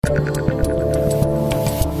All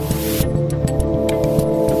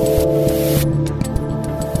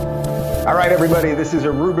right, everybody, this is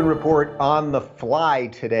a Rubin Report on the fly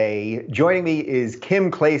today. Joining me is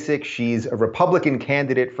Kim Klacik. She's a Republican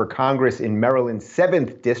candidate for Congress in Maryland's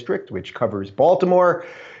 7th District, which covers Baltimore.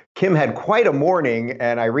 Kim had quite a morning,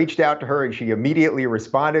 and I reached out to her, and she immediately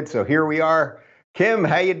responded. So here we are. Kim,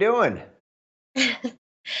 how you doing?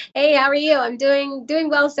 Hey, how are you? I'm doing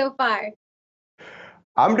well so far.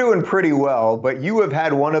 I'm doing pretty well, but you have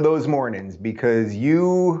had one of those mornings because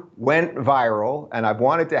you went viral, and I've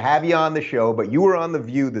wanted to have you on the show, but you were on The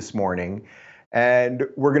View this morning, and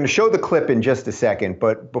we're going to show the clip in just a second.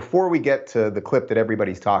 But before we get to the clip that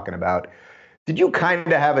everybody's talking about, did you kind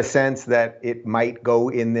of have a sense that it might go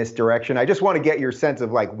in this direction? I just want to get your sense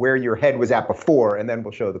of like where your head was at before, and then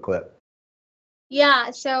we'll show the clip.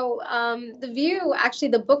 Yeah, so The View, actually,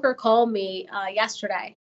 the booker called me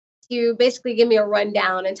yesterday to basically give me a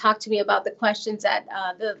rundown and talk to me about the questions that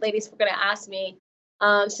the ladies were going to ask me.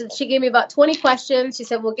 So she gave me about 20 questions. She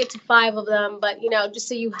said, we'll get to 5 of them, but, just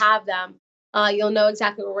so you have them, you'll know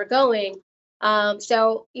exactly where we're going. I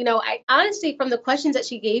honestly, from the questions that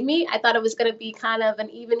she gave me, I thought it was going to be kind of an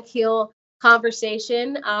even keel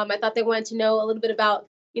conversation. I thought they wanted to know a little bit about,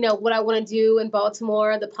 what I want to do in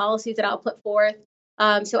Baltimore, the policies that I'll put forth.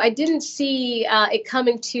 So I didn't see it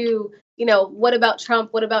coming to, what about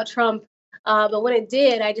Trump? What about Trump? But when it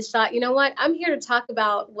did, I just thought, you know what? I'm here to talk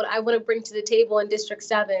about what I want to bring to the table in District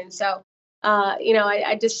 7. So,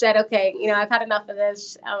 I just said, okay, I've had enough of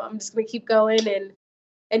this. I'm just going to keep going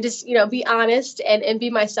and just, be honest and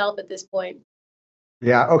be myself at this point.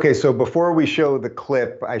 Yeah. Okay. So before we show the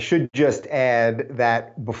clip, I should just add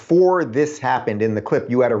that before this happened in the clip,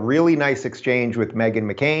 you had a really nice exchange with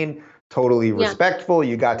Meghan McCain, totally respectful.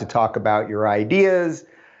 You got to talk about your ideas.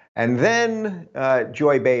 And then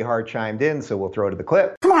Joy Behar chimed in, so we'll throw to the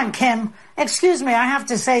clip. Come on, Kim. Excuse me, I have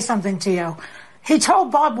to say something to you. He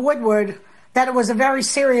told Bob Woodward that it was a very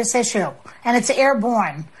serious issue, and it's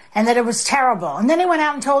airborne, and that it was terrible. And then he went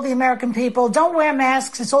out and told the American people, don't wear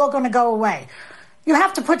masks, it's all going to go away. You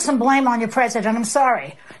have to put some blame on your president. I'm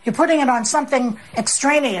sorry. You're putting it on something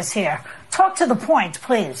extraneous here. Talk to the point,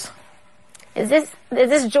 please. Is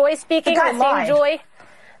this Joy speaking? The same Joy?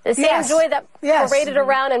 The same Joy that paraded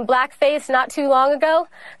around in blackface not too long ago?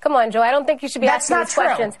 Come on, Joy. I don't think you should be asking these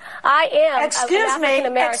questions. I am an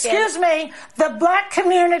African-American. Excuse me. The black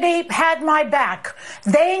community had my back.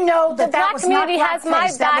 They know that that was not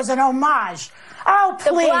blackface. That was an homage. Oh,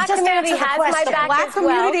 please, just answer the question. The black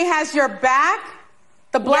community has your back?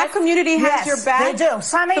 The black community has your back? They do.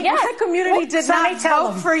 Sonny, the black community did not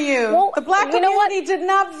vote for you. Well, the black community did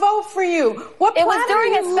not vote for you. What planet It was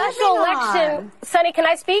during a special election. Sonny, can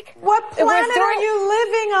I speak? What planet are you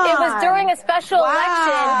living on? It was during a special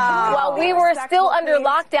election while we were still under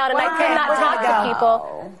lockdown and I could not talk to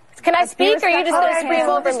people. Can I speak, or are you just going to scream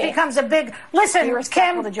over me? This becomes a big... Listen,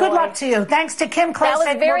 Kim, good luck to you. Thanks to Kim Klacik.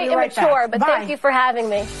 That was very immature, but thank you for having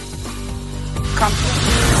me.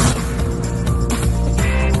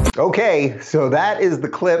 Okay, so that is the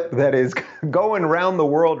clip that is going around the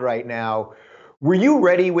world right now. Were you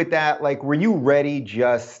ready with that? Like, were you ready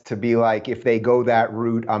just to be like, if they go that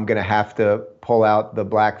route, I'm going to have to pull out the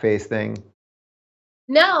blackface thing?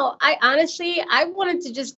 No, I wanted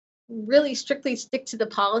to just really strictly stick to the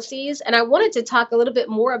policies. And I wanted to talk a little bit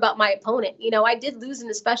more about my opponent. I did lose in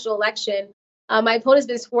the special election. My opponent's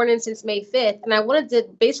been sworn in since May 5th. And I wanted to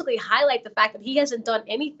basically highlight the fact that he hasn't done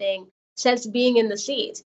anything since being in the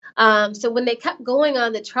seat. So when they kept going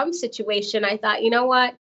on the Trump situation, I thought, you know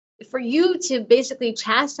what, for you to basically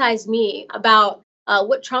chastise me about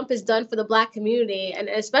what Trump has done for the black community, and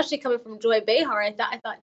especially coming from Joy Behar, I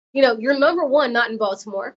thought, you're number one, not in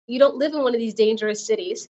Baltimore. You don't live in one of these dangerous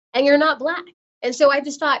cities, and you're not black. And so I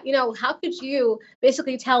just thought, how could you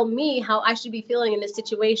basically tell me how I should be feeling in this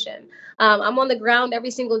situation? I'm on the ground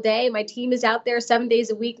every single day. My team is out there 7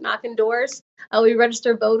 days a week knocking doors. We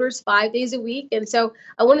register voters 5 days a week. And so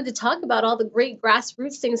I wanted to talk about all the great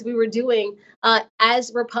grassroots things we were doing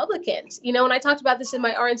as Republicans. And I talked about this in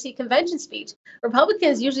my RNC convention speech.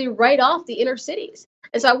 Republicans usually write off the inner cities.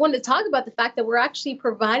 And so I wanted to talk about the fact that we're actually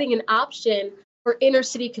providing an option for inner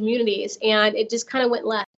city communities. And it just kind of went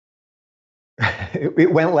left.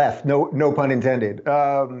 It went left, no pun intended.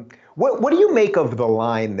 What do you make of the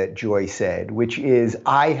line that Joy said, which is,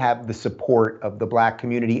 I have the support of the Black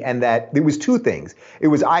community, and that there was two things. It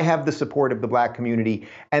was, I have the support of the Black community,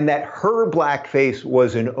 and that her blackface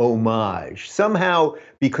was an homage. Somehow,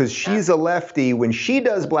 because she's a lefty, when she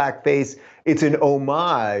does blackface, it's an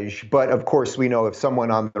homage. But of course, we know if someone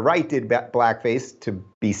on the right did blackface to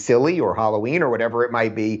be silly or Halloween or whatever it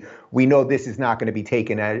might be, we know this is not going to be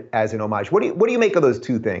taken as an homage. What do you make of those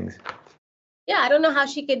two things? Yeah, I don't know how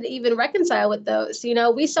she could even reconcile with those. You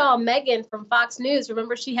know, we saw Megyn from Fox News.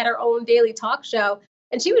 Remember, she had her own daily talk show,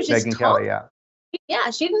 and she was just Megyn Kelly, yeah.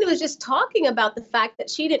 Yeah, she was just talking about the fact that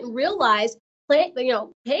she didn't realize, paying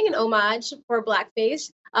an homage for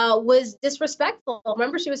blackface was disrespectful.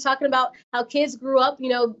 Remember, she was talking about how kids grew up,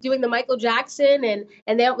 doing the Michael Jackson,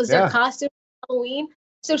 and that was their costume for Halloween.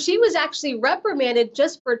 So she was actually reprimanded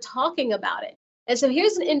just for talking about it. And so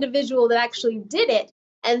here's an individual that actually did it.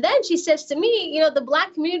 And then she says to me, the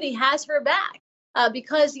Black community has her back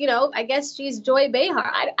because, I guess she's Joy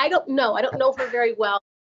Behar. I don't know. I don't know her very well.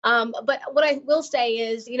 But what I will say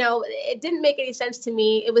is, it didn't make any sense to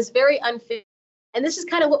me. It was very unfair. And this is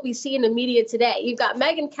kind of what we see in the media today. You've got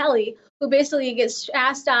Megyn Kelly, who basically gets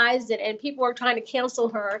chastised and people are trying to cancel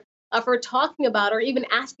her for talking about or even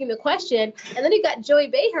asking the question. And then you've got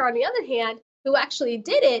Joy Behar, on the other hand, who actually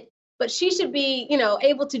did it. But she should be,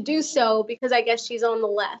 able to do so because I guess she's on the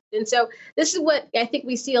left. And so this is what I think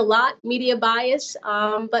we see a lot, media bias.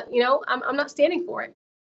 But, I'm not standing for it.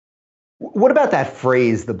 What about that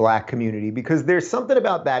phrase, the Black community? Because there's something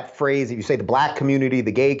about that phrase, if you say the Black community,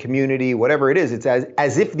 the gay community, whatever it is, it's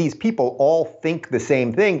as if these people all think the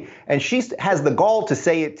same thing. And she has the gall to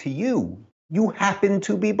say it to you. You happen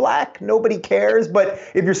to be Black. Nobody cares. But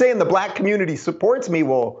if you're saying the Black community supports me,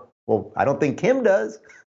 well, I don't think Kim does.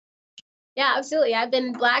 Yeah, absolutely. I've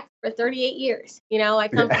been Black for 38 years. I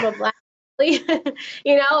come from a Black family.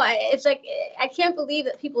 It's like, I can't believe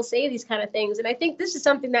that people say these kind of things. And I think this is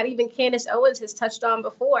something that even Candace Owens has touched on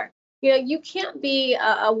before. You can't be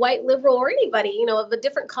a white liberal or anybody, of a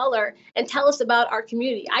different color and tell us about our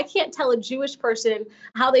community. I can't tell a Jewish person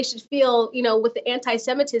how they should feel, with the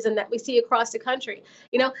anti-Semitism that we see across the country,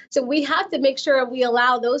 So we have to make sure we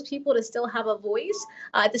allow those people to still have a voice.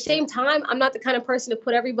 At the same time, I'm not the kind of person to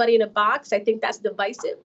put everybody in a box. I think that's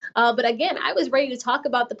divisive. But again, I was ready to talk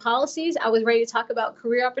about the policies. I was ready to talk about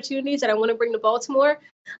career opportunities that I want to bring to Baltimore.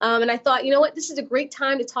 And I thought, this is a great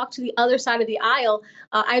time to talk to the other side of the aisle.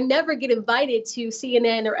 I never get invited to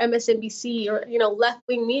CNN or MSNBC or,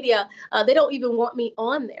 left-wing media. They don't even want me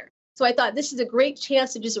on there. So I thought this is a great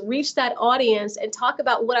chance to just reach that audience and talk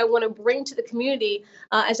about what I want to bring to the community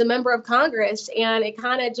as a member of Congress. And it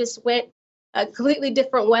kind of just went a completely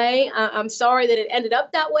different way. I'm sorry that it ended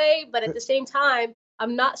up that way, but at the same time,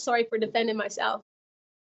 I'm not sorry for defending myself.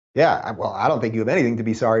 Yeah, well, I don't think you have anything to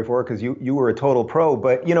be sorry for because you were a total pro.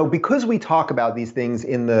 But, because we talk about these things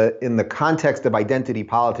in the context of identity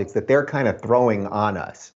politics that they're kind of throwing on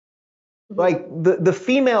us, like the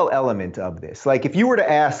female element of this, like if you were to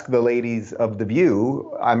ask the ladies of The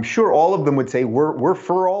View, I'm sure all of them would say we're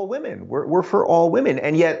for all women. We're for all women.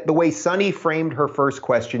 And yet the way Sunny framed her first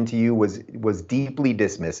question to you was deeply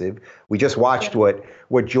dismissive. We just watched what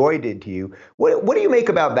Joy did to you. What do you make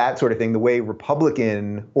about that sort of thing, the way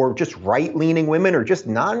Republican or just right-leaning women or just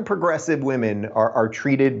non-progressive women are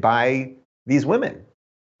treated by these women?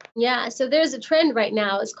 Yeah, so there's a trend right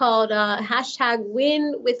now. It's called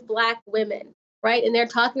 #WinWithBlackWomen, right? And they're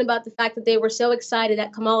talking about the fact that they were so excited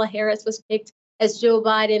that Kamala Harris was picked as Joe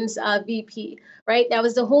Biden's VP, right? That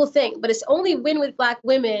was the whole thing. But it's only win with Black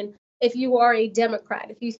women if you are a Democrat,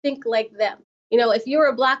 if you think like them. If you're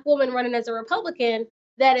a Black woman running as a Republican,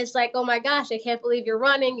 then it's like, oh my gosh, I can't believe you're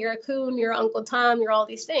running. You're a coon, you're Uncle Tom, you're all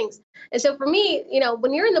these things. And so for me,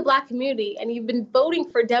 when you're in the Black community and you've been voting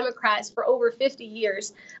for Democrats for over 50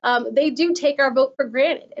 years, they do take our vote for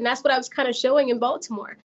granted. And that's what I was kind of showing in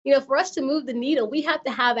Baltimore. For us to move the needle, we have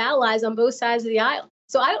to have allies on both sides of the aisle.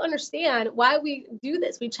 So I don't understand why we do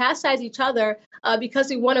this. We chastise each other because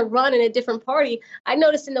we want to run in a different party. I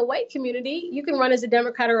noticed in the white community, you can run as a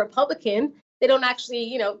Democrat or Republican. They don't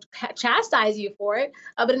actually, chastise you for it.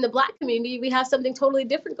 But in the Black community, we have something totally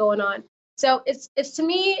different going on. So it's to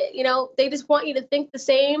me, they just want you to think the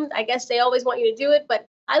same. I guess they always want you to do it. But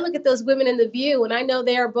I look at those women in The View, and I know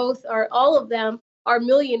they are all of them are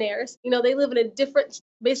millionaires. They live in a different,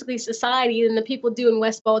 basically, society than the people do in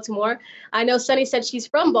West Baltimore. I know Sunny said she's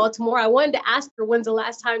from Baltimore. I wanted to ask her when's the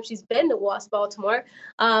last time she's been to West Baltimore,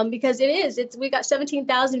 because we got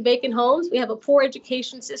 17,000 vacant homes. We have a poor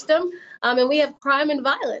education system, and we have crime and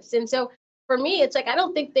violence. And so for me, it's like, I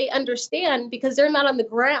don't think they understand because they're not on the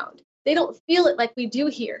ground. They don't feel it like we do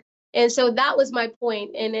here. And so that was my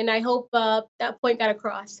point. And I hope that point got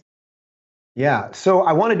across. Yeah, so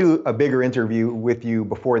I want to do a bigger interview with you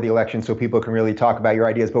before the election so people can really talk about your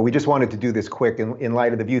ideas, but we just wanted to do this quick in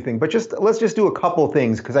light of the View thing. But let's just do a couple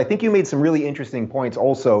things, because I think you made some really interesting points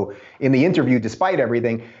also in the interview, despite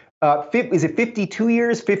everything. Is it 52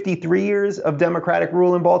 years, 53 years of Democratic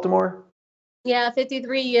rule in Baltimore? Yeah,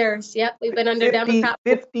 53 years. Yep, we've been under Democrat.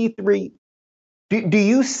 53. Do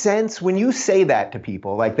you sense, when you say that to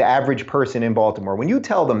people, like the average person in Baltimore, when you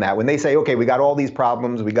tell them that, when they say, okay, we got all these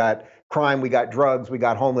problems, we got crime, we got drugs, we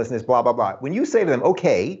got homelessness, blah, blah, blah. When you say to them,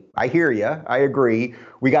 okay, I hear you, I agree,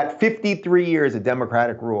 we got 53 years of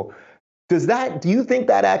Democratic rule. Do you think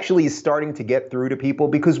that actually is starting to get through to people?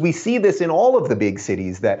 Because we see this in all of the big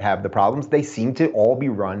cities that have the problems. They seem to all be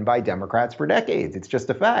run by Democrats for decades. It's just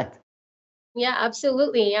a fact. Yeah,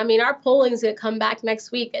 absolutely. I mean, our polling's going to come back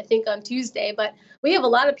next week, I think on Tuesday, but we have a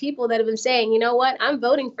lot of people that have been saying, you know what, I'm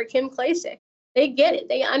voting for Kim Klacik. They get it.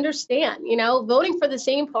 They understand, voting for the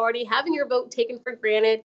same party, having your vote taken for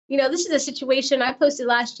granted. This is a situation I posted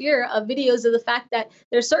last year of videos of the fact that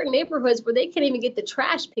there are certain neighborhoods where they can't even get the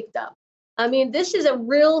trash picked up. I mean, this is a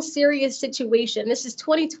real serious situation. This is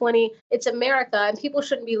 2020. It's America, and people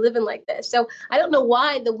shouldn't be living like this. So I don't know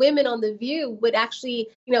why the women on The View would actually,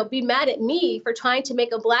 be mad at me for trying to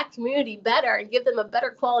make a Black community better and give them a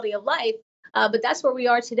better quality of life. But that's where we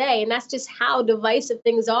are today. And that's just how divisive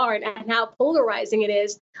things are and how polarizing it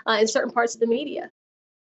is in certain parts of the media.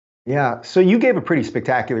 Yeah. So you gave a pretty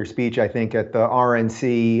spectacular speech, I think, at the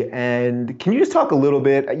RNC. And can you just talk a little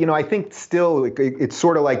bit? I think still it's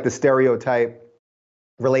sort of like the stereotype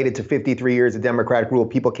related to 53 years of Democratic rule.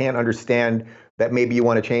 People can't understand that maybe you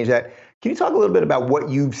want to change that. Can you talk a little bit about what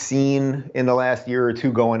you've seen in the last year or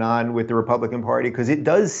two going on with the Republican Party? Because it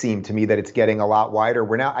does seem to me that it's getting a lot wider.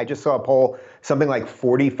 I just saw a poll, something like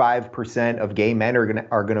 45% of gay men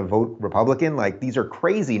are gonna vote Republican. Like, these are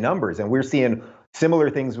crazy numbers, and we're seeing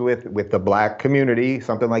similar things with the Black community,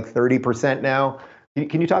 something like 30% now.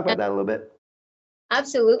 Can you talk about that a little bit?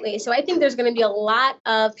 Absolutely. So I think there's going to be a lot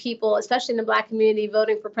of people, especially in the Black community,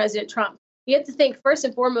 voting for President Trump. You have to think, first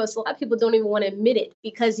and foremost, a lot of people don't even want to admit it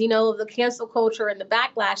because, of the cancel culture and the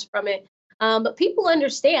backlash from it. But people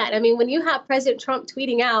understand. I mean, when you have President Trump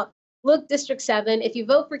tweeting out, look, District 7, if you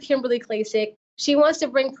vote for Kimberly Klacik, she wants to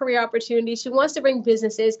bring career opportunities. She wants to bring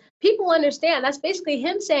businesses. People understand. That's basically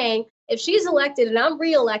him saying, if she's elected and I'm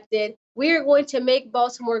reelected, we are going to make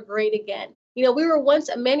Baltimore great again. We were once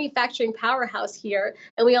a manufacturing powerhouse here,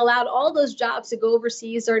 and we allowed all those jobs to go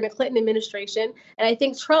overseas during the Clinton administration. And I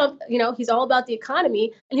think Trump, he's all about the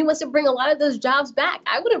economy, and he wants to bring a lot of those jobs back.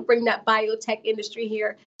 I want to bring that biotech industry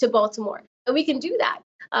here to Baltimore, and we can do that.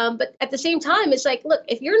 But at the same time, it's like, look,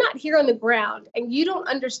 if you're not here on the ground and you don't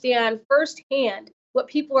understand firsthand what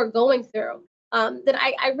people are going through, then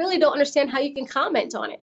I really don't understand how you can comment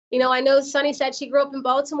on it. I know Sunny said she grew up in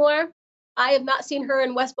Baltimore. I have not seen her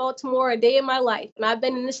in West Baltimore a day in my life, and I've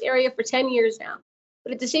been in this area for 10 years now.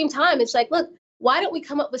 But at the same time, it's like, look, why don't we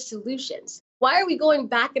come up with solutions? Why are we going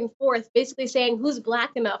back and forth, basically saying who's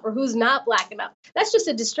Black enough or who's not Black enough? That's just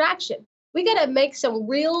a distraction. We got to make some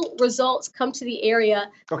real results come to the area.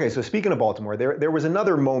 Okay, so speaking of Baltimore, there was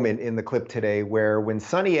another moment in the clip today where when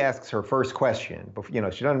Sunny asks her first question, she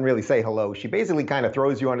doesn't really say hello. She basically kind of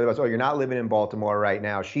throws you under the bus. Oh, you're not living in Baltimore right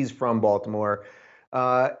now. She's from Baltimore.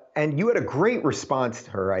 And you had a great response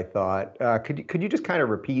to her, I thought. Could you just kind of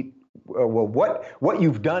repeat what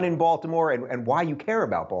you've done in Baltimore and why you care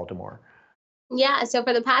about Baltimore? Yeah, so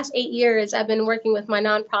for the past 8 years, I've been working with my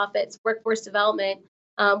nonprofits, workforce development.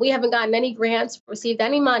 We haven't gotten any grants, received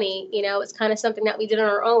any money. It's kind of something that we did on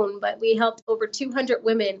our own, but we helped over 200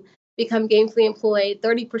 women become gainfully employed.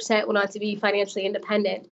 30% went on to be financially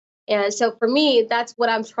independent. And so for me, that's what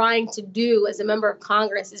I'm trying to do as a member of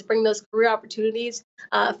Congress is bring those career opportunities,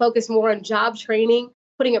 focus more on job training,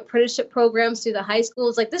 putting apprenticeship programs through the high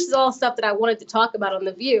schools. Like, this is all stuff that I wanted to talk about on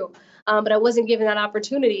The View, but I wasn't given that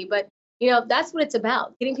opportunity. But, that's what it's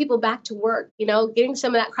about, getting people back to work, getting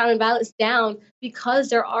some of that crime and violence down because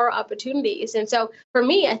there are opportunities. And so for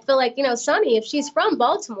me, I feel like, Sunny, if she's from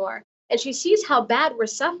Baltimore and she sees how bad we're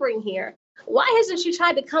suffering here, why hasn't she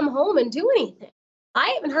tried to come home and do anything? I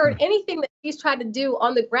haven't heard anything that she's tried to do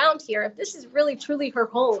on the ground here. If this is really, truly her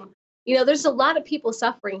home, there's a lot of people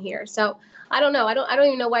suffering here. So I don't know. I don't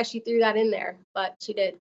even know why she threw that in there, but she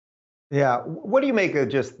did. Yeah. What do you make of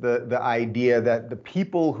just the idea that the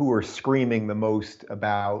people who are screaming the most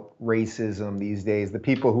about racism these days, the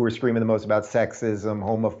people who are screaming the most about sexism,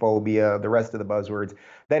 homophobia, the rest of the buzzwords,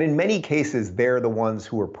 that in many cases, they're the ones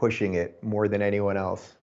who are pushing it more than anyone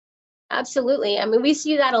else? Absolutely. I mean, we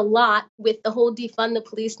see that a lot with the whole defund the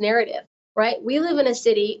police narrative. right? We live in a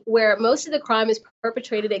city where most of the crime is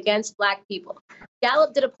perpetrated against Black people.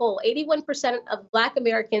 Gallup did a poll. 81% of Black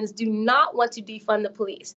Americans do not want to defund the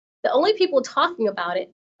police. The only people talking about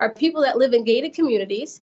it are people that live in gated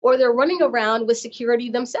communities, or they're running around with security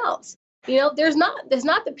themselves. You know, there's not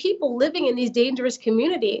the people living in these dangerous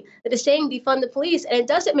community that is saying defund the police, and it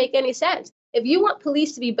doesn't make any sense. If you want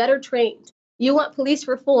police to be better trained, you want police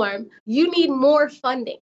reform, you need more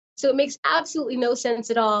funding. So it makes absolutely no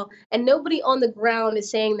sense at all. And nobody on the ground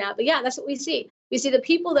is saying that. But yeah, that's what we see. We see the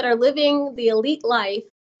people that are living the elite life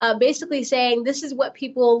basically saying this is what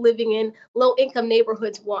people living in low income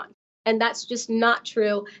neighborhoods want. And that's just not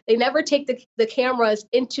true. They never take the cameras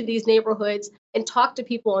into these neighborhoods and talk to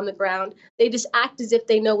people on the ground. They just act as if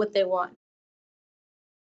they know what they want.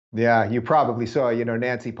 Yeah, you probably saw,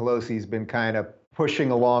 Nancy Pelosi's been kind of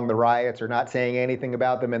pushing along the riots or not saying anything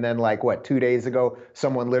about them. And then 2 days ago,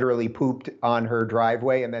 someone literally pooped on her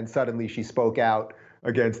driveway, and then suddenly she spoke out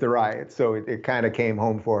against the riots. So it kind of came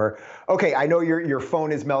home for her. Okay, I know your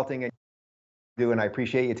phone is melting, and I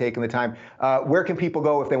appreciate you taking the time. Where can people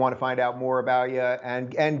go if they want to find out more about you,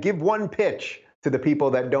 and give one pitch to the people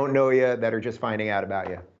that don't know you, that are just finding out about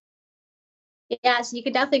you? Yeah, so you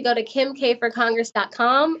can definitely go to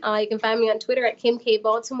KimKforCongress.com. You can find me on Twitter at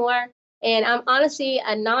KimKBaltimore. And I'm honestly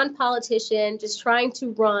a non-politician just trying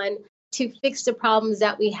to run to fix the problems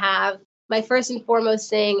that we have. My first and foremost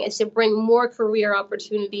thing is to bring more career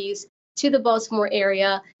opportunities to the Baltimore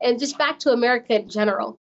area and just back to America in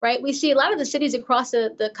general, right? We see a lot of the cities across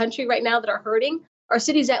the country right now that are hurting are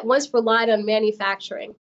cities that once relied on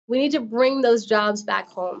manufacturing. We need to bring those jobs back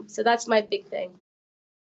home. So that's my big thing.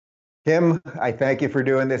 Kim, I thank you for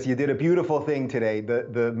doing this. You did a beautiful thing today.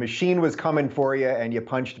 The machine was coming for you, and you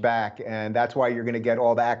punched back, and that's why you're going to get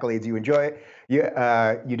all the accolades. You enjoy it.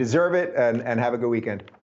 You deserve it, and have a good weekend.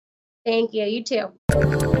 Thank you. You too.